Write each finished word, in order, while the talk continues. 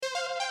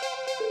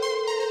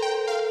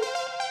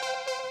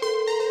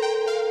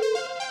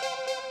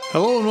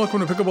Hello and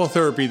welcome to Pickleball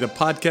Therapy, the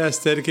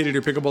podcast dedicated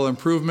to pickleball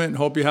improvement.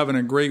 Hope you're having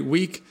a great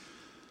week.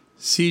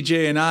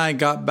 CJ and I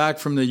got back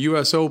from the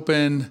U.S.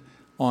 Open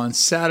on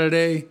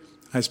Saturday.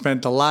 I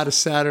spent a lot of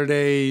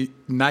Saturday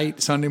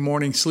night, Sunday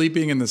morning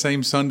sleeping, and the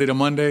same Sunday to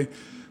Monday.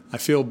 I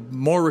feel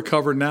more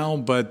recovered now,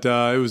 but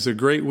it was a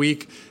great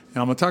week.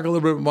 And I'm going to talk a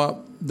little bit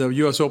about the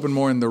U.S. Open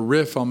more in the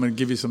riff. I'm going to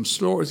give you some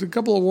stories, a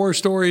couple of war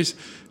stories.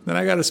 Then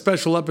I got a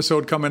special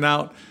episode coming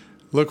out.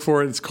 Look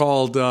for it. It's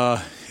called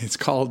The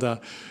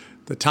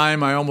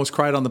Time I Almost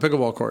Cried on the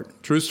Pickleball Court.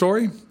 True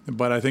story,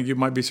 but I think you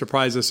might be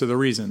surprised as to the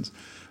reasons.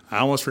 I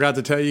almost forgot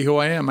to tell you who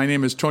I am. My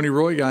name is Tony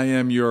Roig. I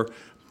am your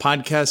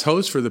podcast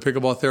host for the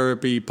Pickleball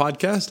Therapy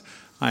podcast.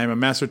 I am a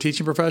master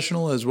teaching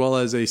professional as well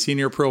as a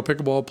senior pro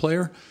pickleball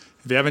player.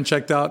 If you haven't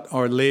checked out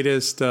our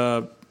latest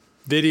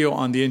video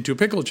on the Into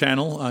Pickle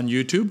channel on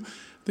YouTube,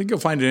 I think you'll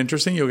find it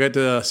interesting. You'll get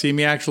to see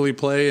me actually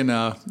play in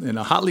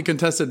a hotly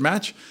contested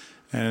match.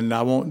 And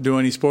I won't do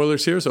any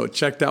spoilers here, so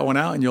check that one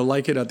out, and you'll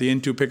like it at the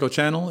Into Pickle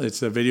channel.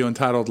 It's a video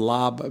entitled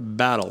Lob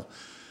Battle.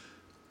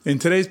 In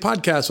today's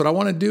podcast, what I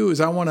want to do is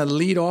I want to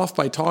lead off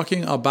by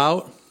talking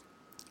about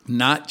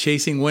not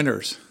chasing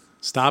winners.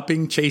 Stop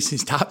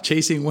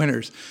chasing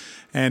winners.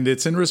 And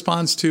it's in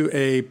response to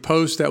a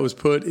post that was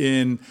put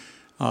in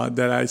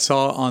that I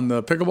saw on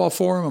the Pickleball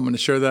Forum. I'm going to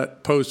share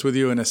that post with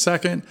you in a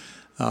second.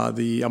 I'm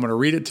going to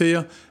read it to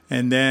you,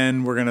 and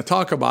then we're going to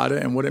talk about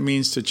it and what it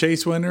means to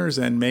chase winners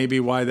and maybe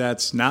why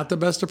that's not the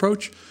best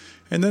approach.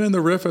 And then in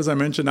the riff, as I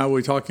mentioned, I will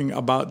be talking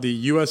about the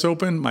U.S.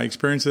 Open, my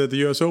experiences at the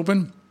U.S.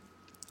 Open,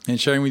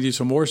 and sharing with you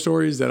some more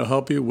stories that'll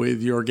help you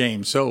with your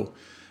game. So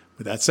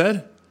with that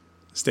said,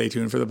 stay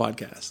tuned for the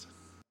podcast.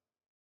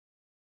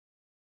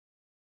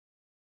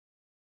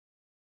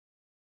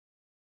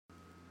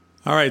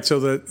 All right, so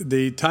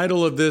the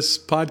title of this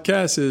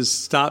podcast is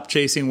Stop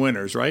Chasing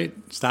Winners, right?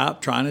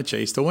 Stop trying to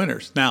chase the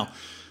winners. Now,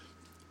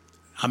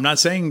 I'm not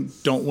saying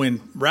don't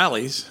win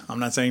rallies. I'm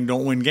not saying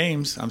don't win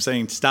games. I'm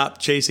saying stop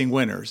chasing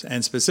winners.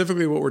 And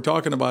specifically what we're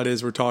talking about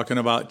is we're talking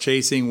about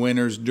chasing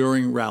winners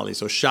during rallies.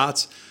 So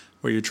shots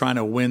where you're trying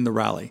to win the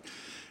rally.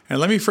 And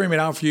let me frame it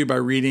out for you by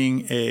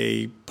reading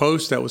a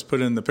post that was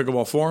put in the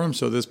Pickleball Forum.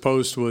 So this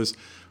post was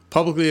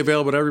publicly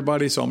available to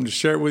everybody, so I'm going to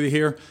share it with you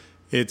here.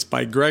 It's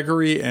by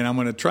Gregory, and I'm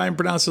going to try and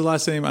pronounce his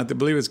last name. I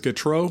believe it's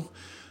Gautreau.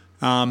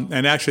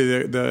 And actually,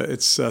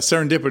 it's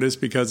serendipitous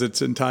because it's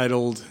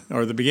entitled,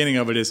 or the beginning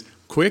of it is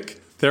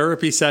Quick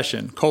Therapy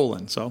Session, :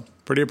 so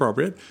pretty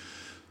appropriate.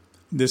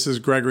 This is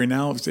Gregory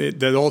now.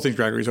 The whole thing's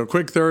Gregory. So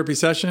Quick Therapy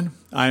Session.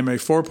 I am a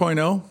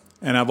 4.0,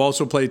 and I've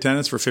also played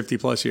tennis for 50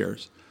 plus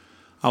years.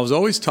 I was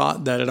always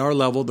taught that at our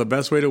level, the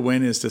best way to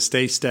win is to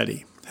stay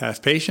steady,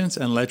 have patience,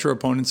 and let your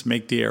opponents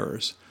make the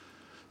errors.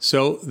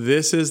 So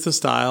this is the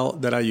style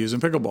that I use in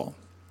pickleball.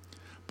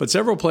 But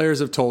several players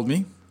have told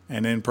me,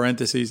 and in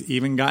parentheses,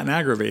 even gotten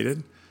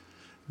aggravated,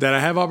 that I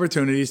have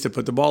opportunities to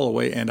put the ball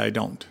away and I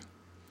don't.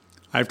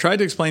 I've tried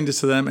to explain this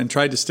to them and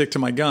tried to stick to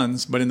my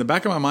guns, but in the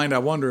back of my mind, I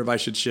wonder if I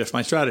should shift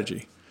my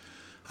strategy.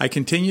 I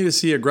continue to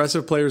see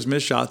aggressive players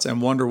miss shots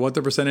and wonder what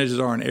the percentages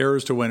are on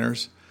errors to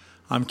winners.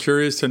 I'm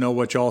curious to know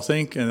what y'all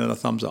think, and then a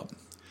thumbs up.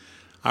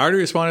 I already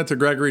responded to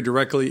Gregory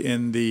directly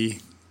in the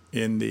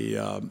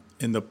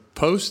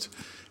post.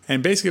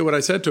 And basically what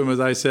I said to him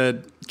is I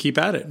said, keep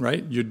at it,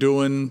 right? You're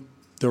doing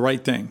the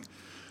right thing.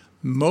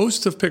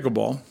 Most of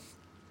pickleball,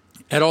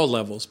 at all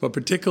levels, but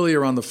particularly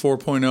around the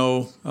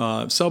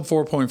 4.0, sub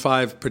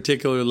 4.5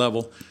 particular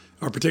level,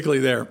 or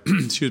particularly there,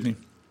 excuse me,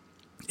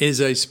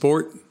 is a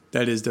sport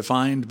that is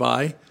defined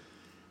by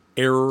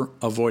error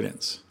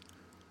avoidance.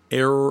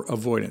 Error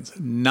avoidance,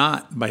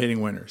 not by hitting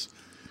winners.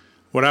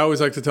 What I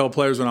always like to tell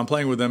players when I'm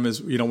playing with them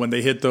is, when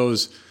they hit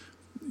those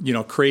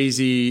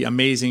crazy,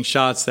 amazing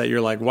shots that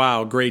you're like,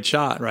 wow, great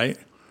shot, right?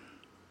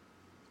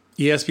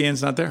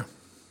 ESPN's not there.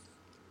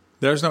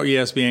 There's no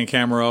ESPN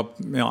camera up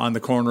on the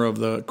corner of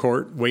the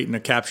court waiting to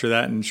capture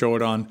that and show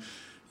it on,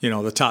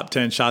 the top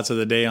 10 shots of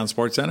the day on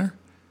SportsCenter.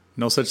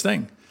 No such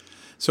thing.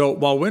 So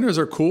while winners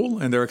are cool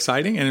and they're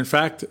exciting, and in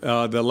fact,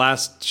 the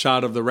last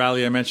shot of the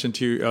rally I mentioned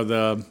to you,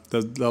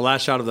 the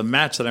last shot of the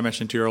match that I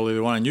mentioned to you earlier,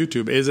 the one on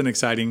YouTube, is an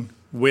exciting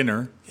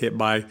winner hit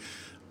by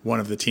one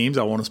of the teams.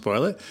 I won't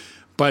spoil it.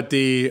 But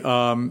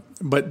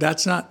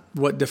that's not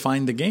what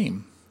defined the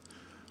game.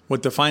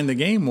 What defined the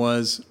game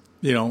was,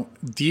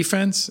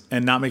 defense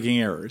and not making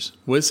errors,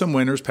 with some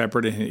winners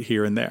peppered in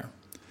here and there.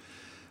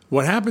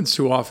 What happens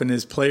too often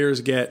is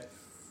players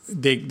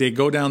they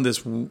go down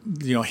this,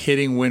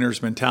 hitting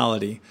winners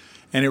mentality,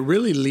 and it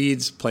really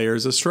leads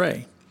players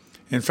astray.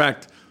 In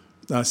fact,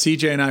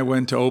 CJ and I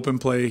went to open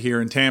play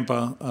here in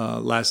Tampa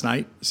last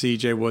night.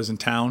 CJ was in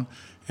town.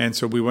 And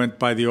so we went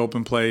by the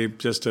open play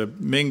just to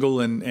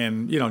mingle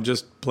and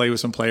just play with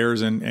some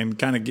players and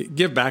kind of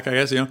give back, I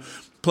guess,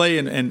 play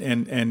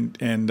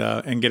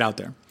and get out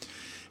there.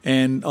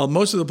 And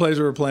most of the plays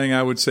we were playing,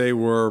 I would say,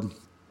 were,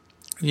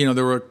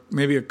 there were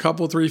maybe a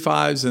couple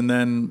 3-5s and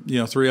then,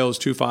 3-0s,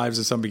 2-5s,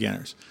 and some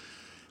beginners.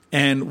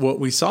 And what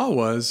we saw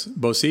was,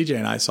 both CJ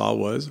and I saw,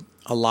 was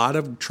a lot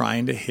of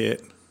trying to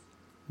hit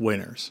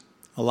winners,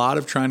 a lot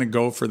of trying to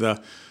go for the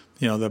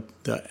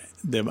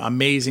the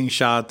amazing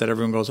shot that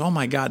everyone goes, oh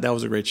my God, that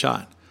was a great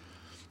shot.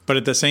 But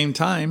at the same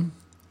time,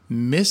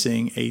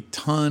 missing a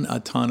ton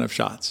of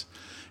shots.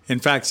 In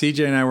fact,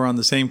 CJ and I were on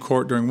the same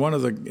court during one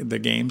of the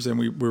games, and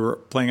we were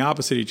playing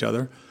opposite each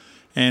other.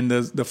 And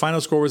the final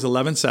score was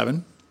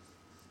 11-7.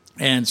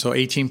 And so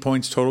 18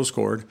 points total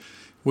scored.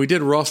 We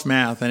did rough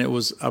math, and it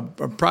was of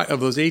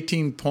those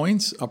 18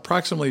 points,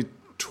 approximately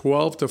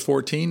 12 to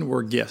 14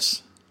 were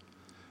gifts,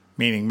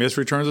 meaning missed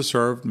returns of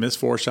serve, missed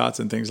 4 shots,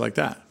 and things like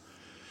that.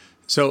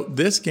 So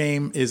this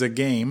game is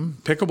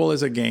pickleball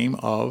is a game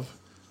of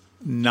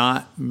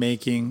not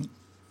making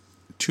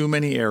too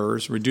many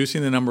errors,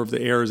 reducing the number of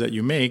the errors that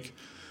you make.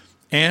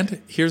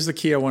 And here's the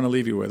key I want to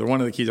leave you with, or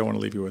one of the keys I want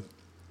to leave you with.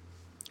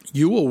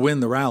 You will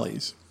win the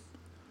rallies,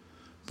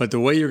 but the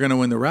way you're going to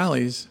win the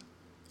rallies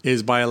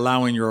is by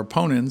allowing your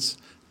opponents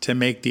to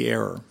make the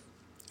error.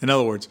 In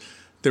other words,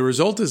 the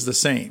result is the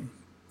same.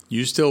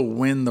 You still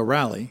win the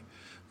rally,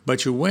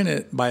 but you win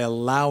it by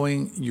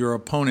allowing your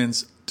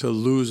opponents to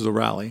lose the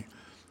rally,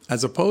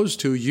 as opposed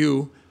to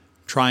you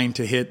trying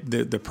to hit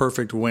the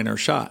perfect winner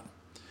shot.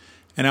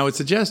 And I would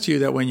suggest to you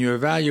that when you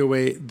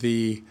evaluate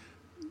the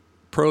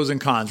pros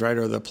and cons, right,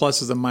 or the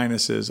pluses and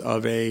minuses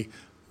of a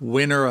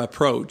winner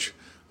approach,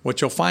 what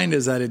you'll find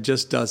is that it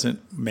just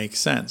doesn't make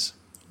sense.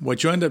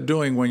 What you end up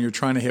doing when you're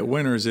trying to hit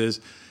winners is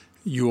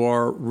you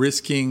are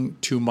risking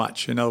too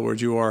much. In other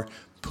words, you are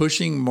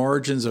pushing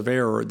margins of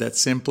error that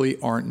simply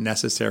aren't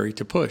necessary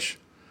to push.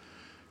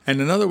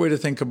 And another way to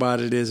think about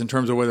it is, in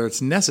terms of whether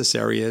it's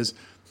necessary, is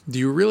do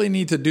you really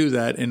need to do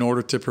that in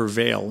order to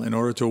prevail, in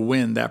order to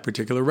win that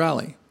particular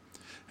rally?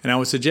 And I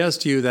would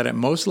suggest to you that at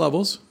most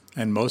levels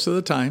and most of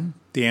the time,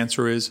 the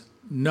answer is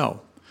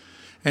no.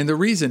 And the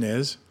reason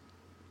is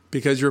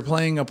because you're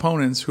playing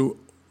opponents who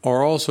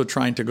are also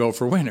trying to go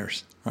for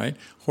winners, right?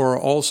 Who are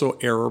also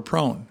error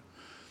prone.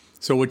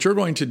 So what you're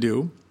going to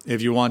do,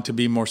 if you want to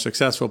be more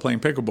successful playing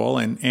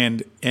pickleball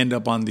and end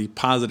up on the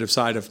positive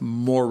side of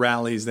more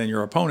rallies than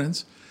your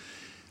opponents,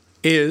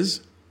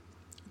 is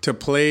to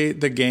play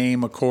the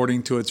game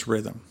according to its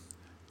rhythm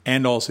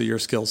and also your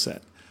skill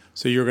set.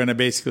 So you're going to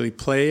basically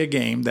play a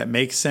game that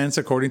makes sense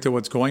according to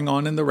what's going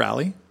on in the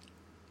rally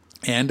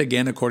and,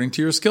 again, according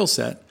to your skill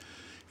set.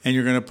 And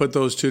you're going to put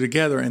those two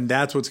together, and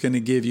that's what's going to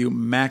give you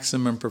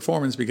maximum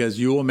performance, because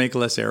you will make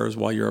less errors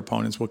while your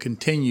opponents will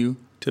continue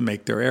to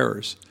make their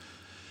errors.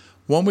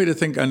 One way to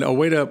think, and a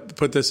way to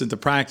put this into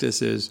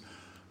practice is,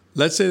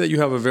 let's say that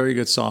you have a very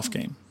good soft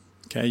game.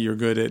 Okay, you're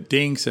good at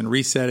dinks and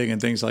resetting and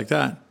things like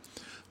that.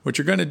 What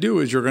you're going to do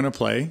is you're going to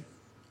play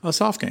a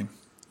soft game.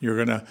 You're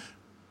going to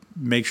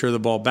make sure the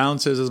ball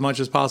bounces as much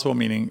as possible,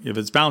 meaning if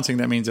it's bouncing,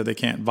 that means that they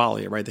can't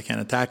volley it, right? They can't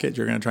attack it.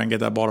 You're going to try and get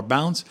that ball to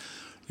bounce.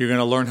 You're going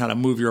to learn how to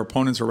move your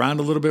opponents around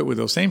a little bit with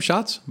those same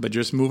shots, but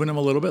just moving them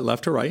a little bit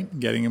left to right,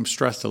 getting them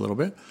stressed a little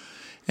bit.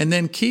 And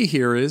then key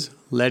here is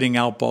letting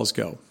out balls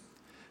go.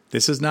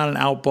 This is not an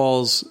out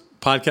balls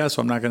podcast,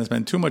 so I'm not going to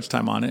spend too much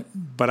time on it,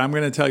 but I'm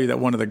going to tell you that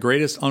one of the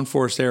greatest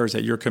unforced errors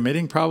that you're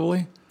committing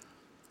probably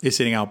is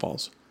hitting out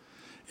balls.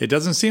 It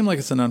doesn't seem like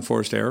it's an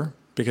unforced error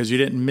because you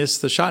didn't miss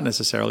the shot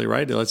necessarily,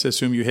 right? Let's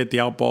assume you hit the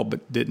out ball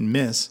but didn't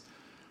miss.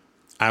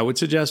 I would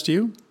suggest to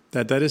you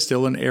that that is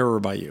still an error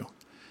by you.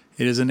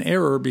 It is an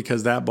error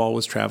because that ball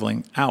was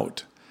traveling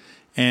out.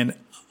 And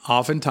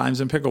oftentimes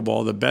in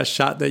pickleball, the best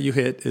shot that you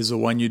hit is the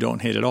one you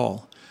don't hit at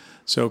all.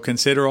 So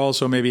consider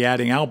also maybe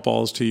adding out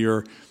balls to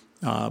your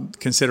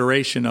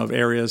consideration of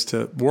areas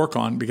to work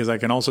on, because I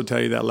can also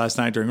tell you that last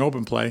night during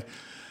open play,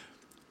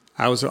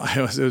 it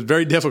was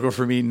very difficult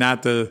for me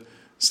not to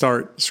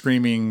start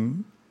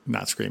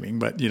not screaming,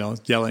 but,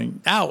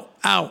 yelling out,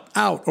 out,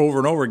 out over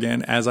and over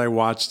again as I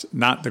watched,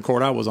 not the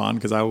court I was on,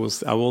 because I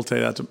will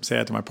say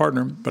that to my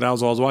partner, but I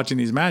was watching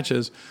these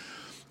matches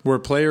where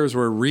players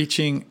were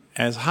reaching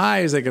as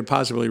high as they could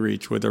possibly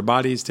reach with their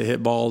bodies to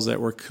hit balls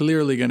that were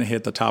clearly going to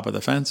hit the top of the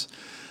fence.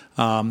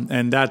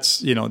 And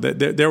that's,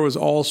 there was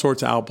all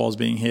sorts of out balls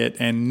being hit,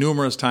 and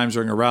numerous times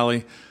during a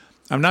rally.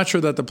 I'm not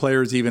sure that the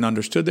players even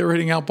understood they were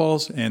hitting out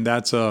balls, and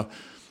that's a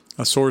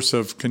source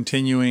of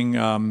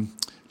continuing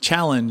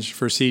challenge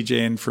for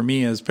CJ and for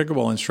me as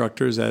pickleball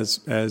instructors,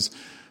 as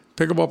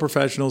pickleball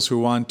professionals who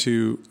want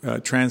to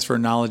transfer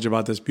knowledge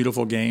about this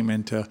beautiful game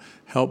and to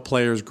help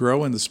players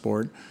grow in the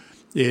sport.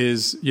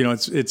 Is,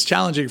 it's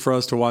challenging for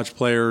us to watch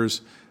players.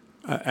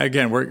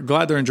 Again, we're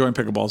glad they're enjoying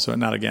pickleball. So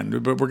not again,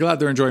 but we're glad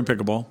they're enjoying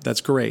pickleball. That's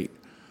great.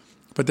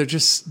 But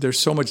there's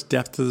so much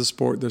depth to the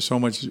sport. There's so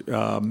much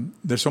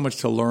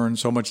to learn,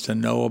 so much to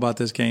know about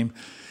this game.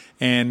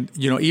 And,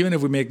 even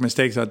if we make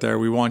mistakes out there,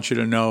 we want you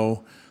to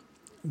know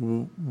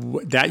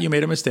that you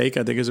made a mistake.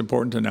 I think is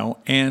important to know,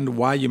 and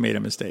why you made a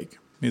mistake,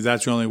 because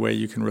that's the only way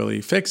you can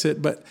really fix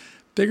it. But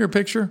bigger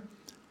picture,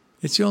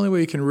 it's the only way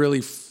you can really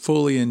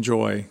fully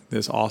enjoy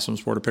this awesome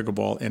sport of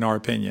pickleball, in our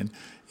opinion,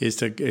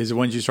 is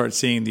when you start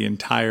seeing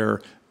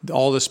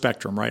all the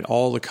spectrum, right?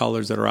 All the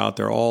colors that are out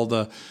there, all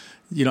the,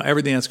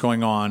 everything that's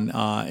going on.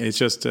 It's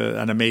just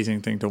an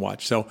amazing thing to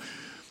watch. So,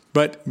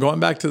 but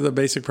going back to the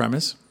basic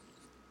premise,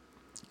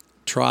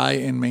 try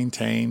and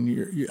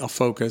maintain a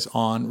focus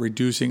on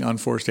reducing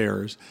unforced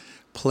errors.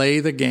 Play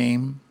the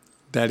game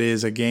that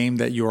is a game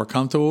that you are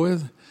comfortable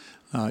with.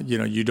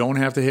 You don't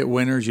have to hit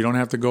winners. You don't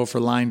have to go for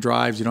line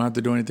drives. You don't have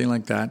to do anything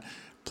like that.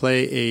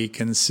 Play a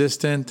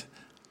consistent,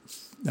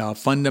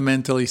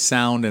 fundamentally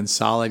sound and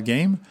solid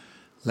game.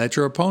 Let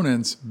your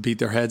opponents beat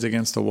their heads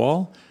against the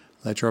wall.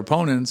 Let your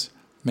opponents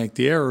make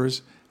the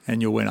errors,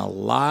 and you'll win a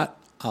lot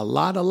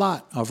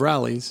of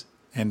rallies,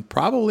 and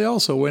probably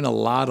also win a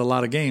lot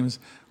of games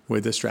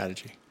with this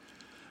strategy.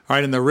 All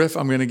right, in the riff,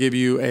 I'm going to give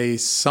you a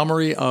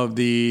summary of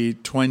the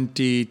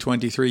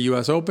 2023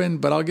 U.S. Open,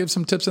 but I'll give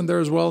some tips in there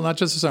as well, not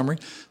just a summary,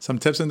 some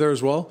tips in there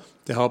as well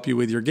to help you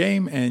with your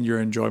game and your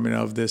enjoyment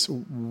of this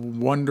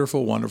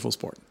wonderful, wonderful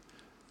sport.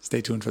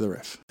 Stay tuned for the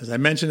riff. As I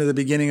mentioned at the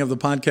beginning of the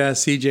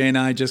podcast, CJ and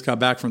I just got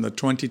back from the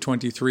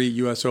 2023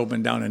 U.S.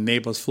 Open down in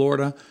Naples,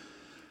 Florida.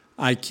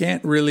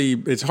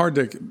 It's hard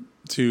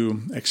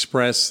to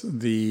express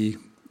the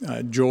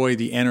joy,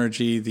 the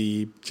energy,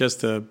 the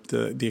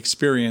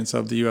experience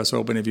of the U.S.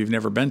 Open if you've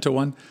never been to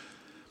one.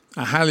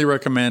 I highly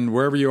recommend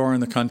wherever you are in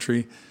the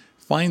country,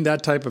 find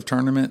that type of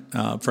tournament.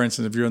 For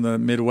instance, if you're in the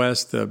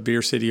Midwest, the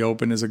Beer City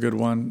Open is a good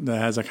one that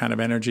has a kind of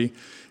energy.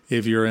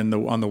 If you're on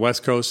the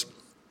West Coast,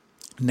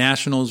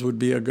 Nationals would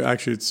be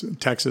actually it's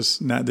Texas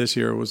this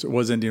year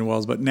was Indian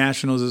Wells, but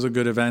Nationals is a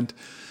good event.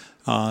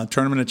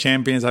 Tournament of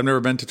Champions. I've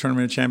never been to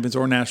Tournament of Champions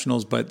or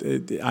Nationals, but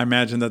I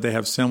imagine that they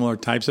have similar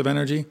types of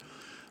energy.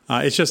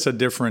 It's just a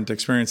different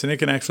experience, and it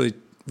can actually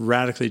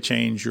radically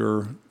change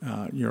your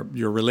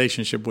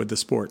relationship with the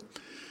sport.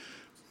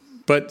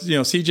 But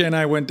CJ and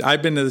I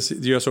I've been to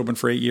the U.S. Open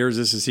for 8 years.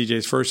 This is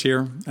CJ's first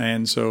year,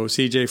 and so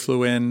CJ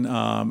flew in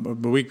a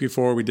week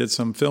before. We did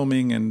some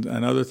filming and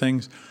other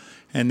things,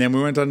 and then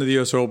we went on to the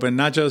U.S. Open.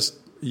 Not just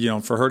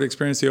for her to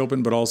experience the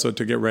Open, but also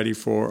to get ready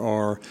for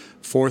our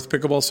 4th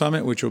Pickleball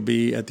Summit, which will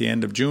be at the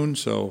end of June.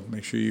 So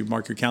make sure you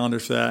mark your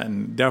calendars for that,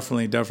 and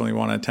definitely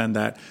want to attend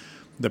that.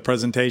 The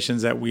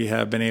presentations that we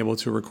have been able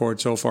to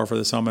record so far for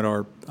the summit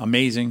are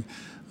amazing,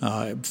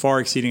 far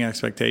exceeding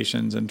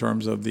expectations in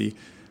terms of the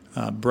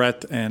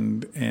breadth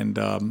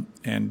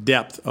and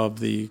depth of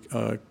the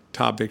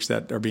topics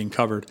that are being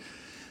covered.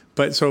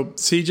 But so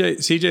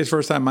CJ's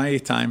first time, my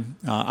 8th time.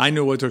 I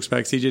knew what to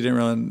expect. CJ didn't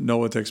really know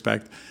what to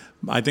expect.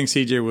 I think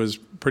CJ was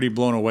pretty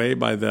blown away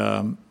by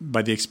the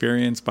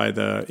experience, by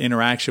the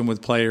interaction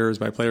with players,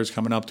 by players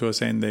coming up to us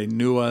saying they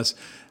knew us.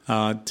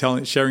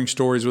 Sharing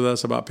stories with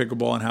us about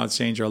pickleball and how it's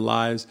changed our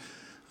lives.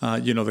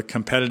 The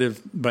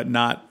competitive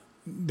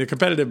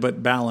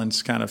but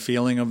balanced kind of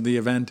feeling of the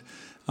event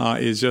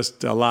is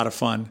just a lot of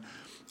fun.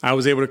 I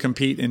was able to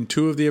compete in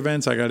 2 of the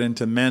events. I got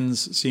into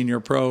men's senior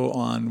pro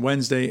on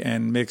Wednesday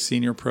and mixed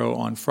senior pro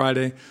on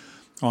Friday.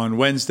 On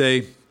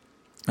Wednesday,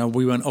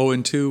 we went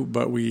 0-2,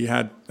 but we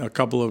had a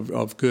couple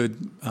of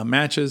good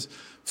matches.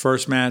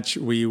 First match,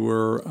 it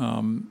was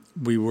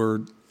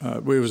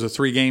a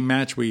 3-game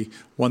match. We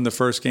won the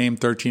first game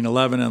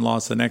 13-11 and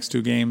lost the next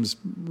 2 games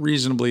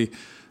reasonably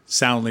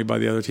soundly by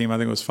the other team. I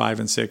think it was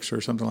 5-6 or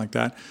something like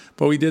that.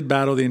 But we did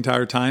battle the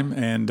entire time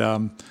and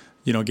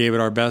gave it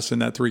our best in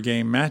that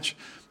 3-game match.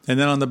 And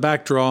then on the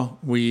back draw,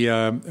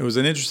 it was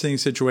an interesting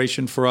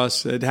situation for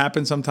us. It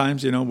happens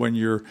sometimes, when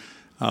you're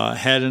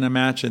ahead in a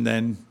match and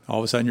then all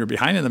of a sudden you're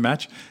behind in the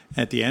match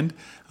at the end.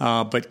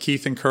 But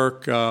Keith and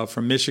Kirk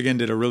from Michigan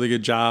did a really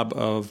good job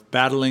of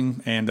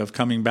battling and of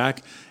coming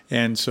back.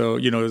 And so,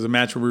 there was a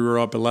match where we were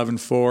up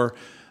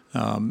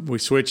 11-4. We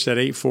switched at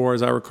 8-4,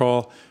 as I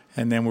recall,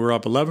 and then we were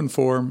up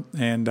 11-4.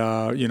 And,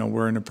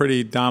 we're in a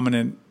pretty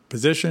dominant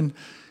position.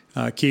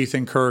 Keith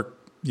and Kirk,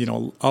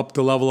 upped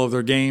the level of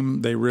their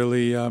game. They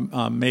really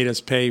made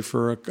us pay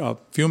for a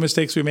few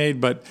mistakes we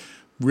made, but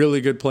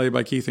really good play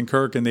by Keith and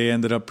Kirk, and they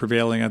ended up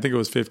prevailing. I think it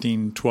was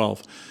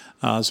 15-12.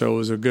 So it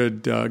was a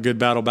good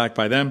battle back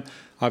by them.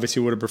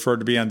 Obviously, would have preferred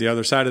to be on the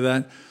other side of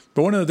that.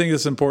 But one of the things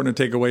that's important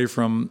to take away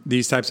from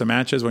these types of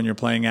matches when you're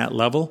playing at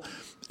level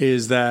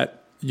is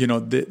that,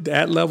 the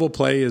at-level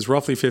play is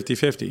roughly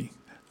 50-50,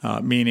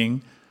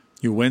 meaning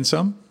you win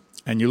some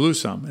and you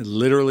lose some. It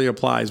literally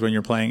applies when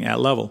you're playing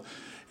at level.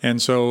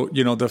 And so,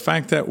 the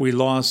fact that we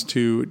lost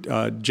to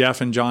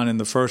Jeff and John in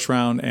the first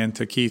round and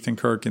to Keith and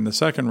Kirk in the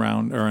second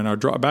round, or in our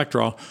back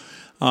draw,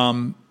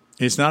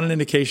 it's not an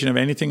indication of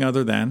anything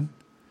other than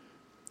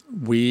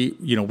we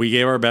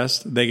gave our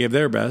best, they gave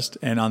their best,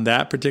 and on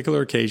that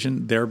particular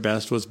occasion, their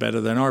best was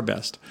better than our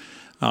best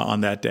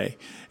on that day.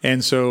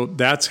 And so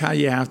that's how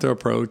you have to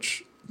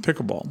approach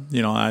pickleball.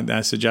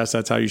 I suggest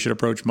that's how you should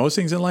approach most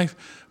things in life,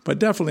 but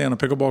definitely on a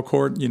pickleball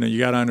court, you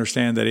got to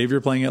understand that if you're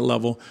playing at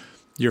level,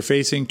 you're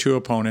facing 2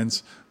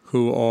 opponents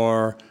who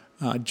are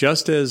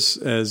just as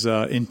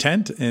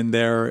intent in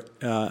their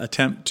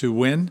attempt to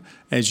win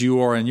as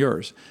you are in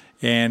yours.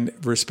 And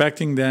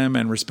respecting them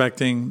and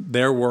respecting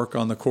their work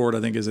on the court,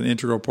 I think, is an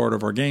integral part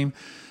of our game,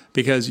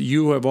 because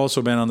you have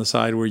also been on the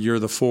side where you're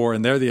the 4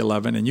 and they're the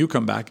 11, and you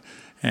come back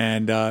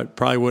and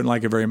probably wouldn't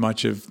like it very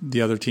much if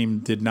the other team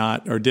did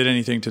not or did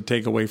anything to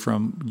take away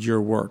from your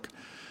work.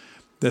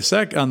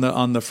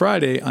 On the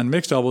Friday on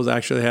mixed doubles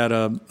actually had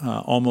a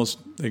almost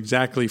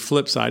exactly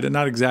flip side, and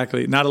not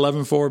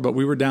 11-4, but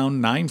we were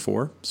down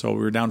 9-4, so we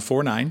were down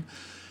 4-9.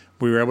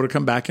 we were able to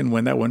come back and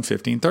win that one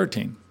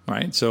 15-13,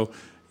 right? So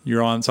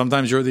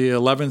sometimes you're the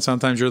 11,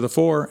 sometimes you're the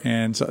 4,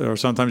 or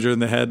sometimes you're in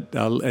the head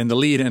in the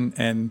lead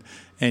and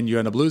you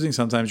end up losing.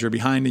 Sometimes you're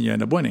behind and you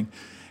end up winning.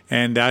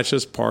 And that's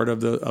just part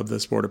of the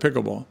sport of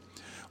pickleball.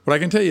 What I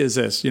can tell you is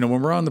this,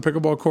 when we're on the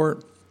pickleball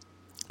court,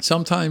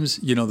 sometimes,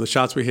 the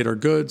shots we hit are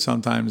good.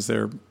 Sometimes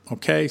they're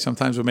okay.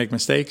 Sometimes we make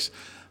mistakes.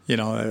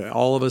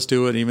 All of us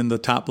do it. Even the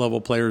top level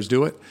players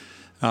do it.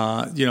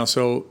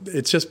 So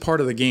it's just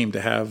part of the game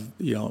to have,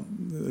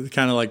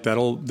 kind of like that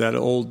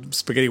old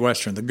spaghetti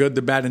western, the good,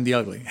 the bad, and the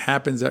ugly.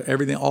 Happens,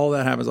 everything, all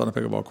that happens on a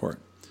pickleball court.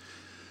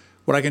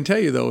 What I can tell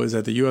you, though, is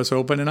that the U.S.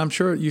 Open, and I'm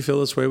sure you feel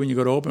this way when you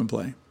go to open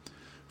play,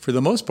 for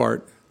the most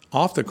part,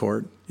 off the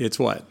court, it's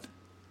what?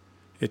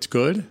 It's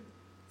good,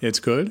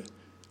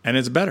 and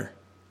it's better,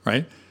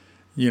 right?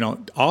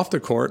 Off the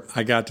court,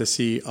 I got to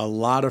see a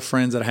lot of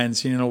friends that I hadn't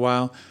seen in a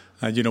while.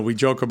 We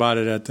joke about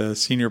it at the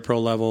senior pro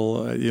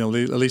level. At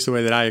least the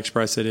way that I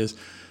express it is,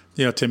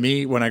 to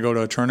me, when I go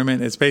to a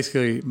tournament, it's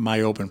basically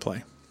my open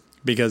play,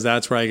 because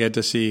that's where I get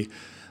to see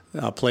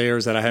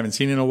players that I haven't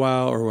seen in a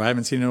while or who I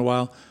haven't seen in a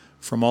while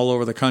from all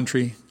over the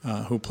country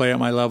who play at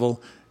my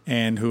level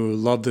and who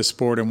love this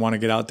sport and want to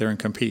get out there and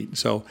compete.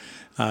 So,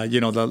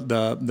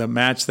 the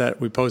match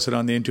that we posted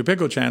on the Into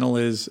Pickle channel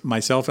is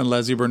myself and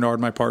Leslie Bernard,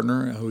 my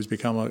partner, who's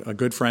become a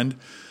good friend,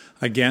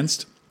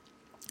 against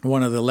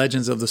one of the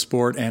legends of the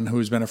sport and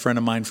who's been a friend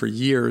of mine for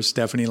years,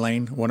 Stephanie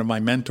Lane, one of my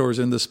mentors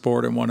in the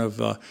sport and one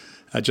of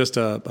just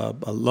a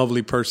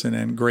lovely person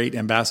and great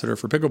ambassador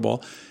for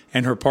pickleball,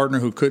 and her partner,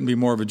 who couldn't be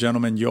more of a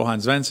gentleman, Johan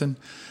Svensson.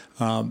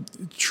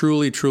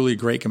 Truly, truly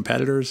great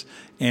competitors,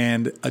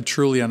 and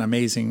truly an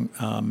amazing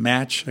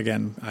match.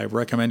 Again, I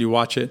recommend you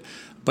watch it.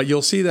 But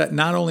you'll see that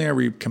not only are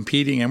we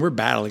competing and we're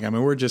battling,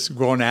 we're just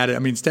going at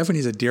it.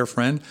 Stephanie's a dear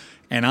friend,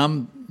 and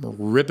I'm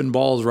ripping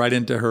balls right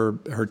into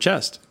her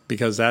chest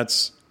because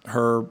that's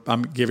her.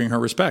 I'm giving her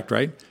respect,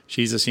 right?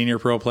 She's a senior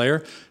pro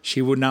player.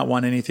 She would not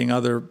want anything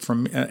else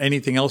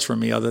from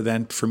me other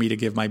than for me to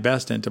give my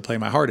best and to play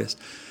my hardest.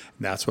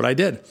 And that's what I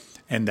did.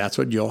 And that's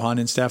what Johan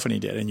and Stephanie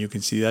did. And you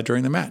can see that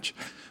during the match.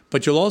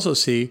 But you'll also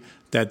see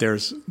that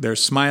there's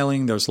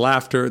smiling, there's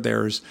laughter,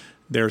 there's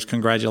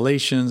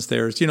congratulations,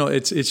 there's,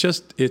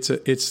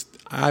 it's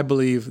I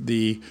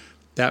believe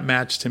that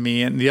match to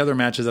me and the other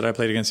matches that I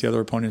played against the other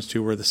opponents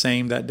too were the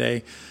same that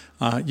day.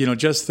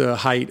 Just the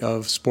height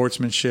of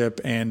sportsmanship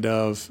and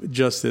of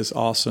just this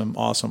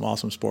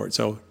awesome sport.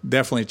 So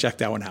definitely check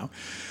that one out.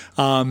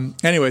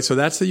 Anyway, so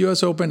that's the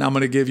U.S. Open. I'm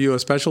going to give you a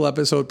special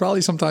episode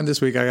probably sometime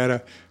this week.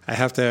 I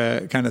have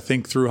to kind of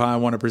think through how I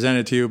want to present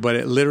it to you, but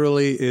it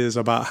literally is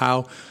about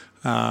how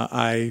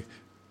I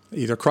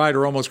either cried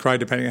or almost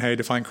cried, depending on how you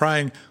define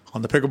crying,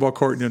 on the pickleball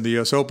court in the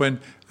U.S. Open.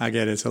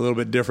 Again, it's a little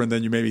bit different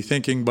than you may be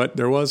thinking, but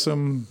there was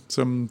some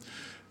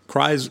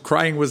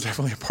crying was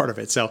definitely a part of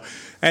it. So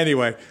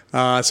anyway,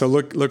 so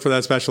look for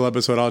that special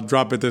episode. I'll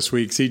drop it this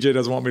week. CJ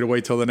doesn't want me to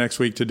wait till the next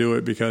week to do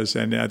it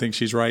and I think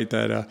she's right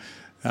that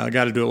I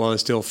got to do it while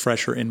it's still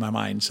fresher in my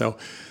mind. So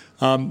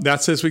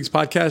that's this week's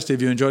podcast.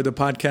 If you enjoyed the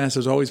podcast,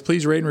 as always,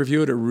 please rate and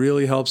review it. It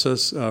really helps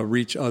us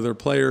reach other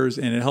players,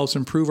 and it helps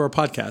improve our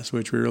podcast,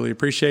 which we really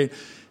appreciate.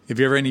 If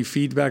you have any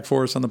feedback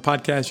for us on the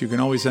podcast, you can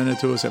always send it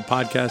to us at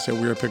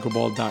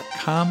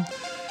podcast@wearepickleball.com.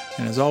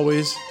 And as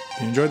always,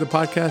 if you enjoyed the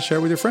podcast, share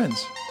it with your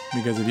friends,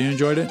 because if you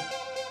enjoyed it,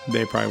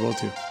 they probably will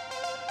too.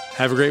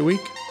 Have a great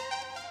week,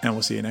 and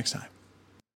we'll see you next time.